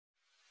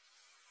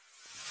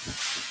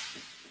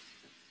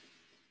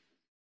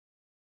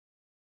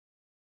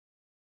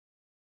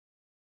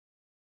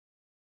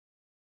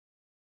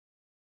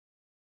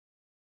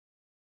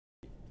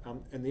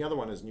And the other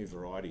one is new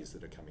varieties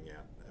that are coming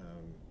out.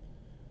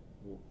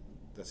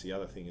 That's the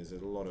other thing, is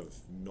that a lot of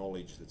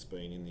knowledge that's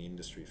been in the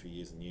industry for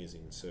years and years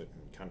in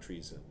certain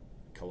countries, and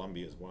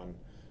Colombia's one,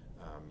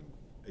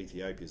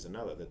 Ethiopia's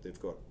another, that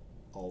they've got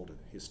old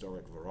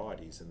historic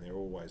varieties and they're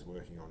always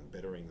working on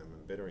bettering them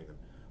and bettering them.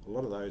 A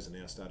lot of those are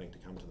now starting to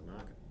come to the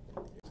market.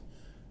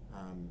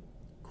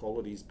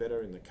 Quality's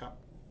better in the cup.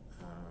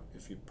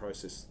 If you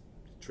process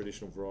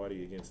traditional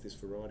variety against this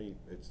variety,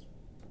 it's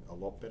a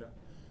lot better.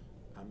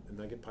 And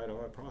they get paid a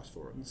higher price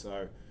for it.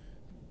 So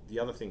the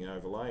other thing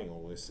overlaying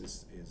all this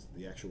is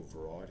the actual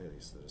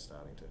varieties that are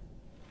starting to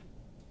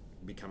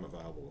become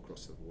available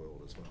across the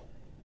world as well.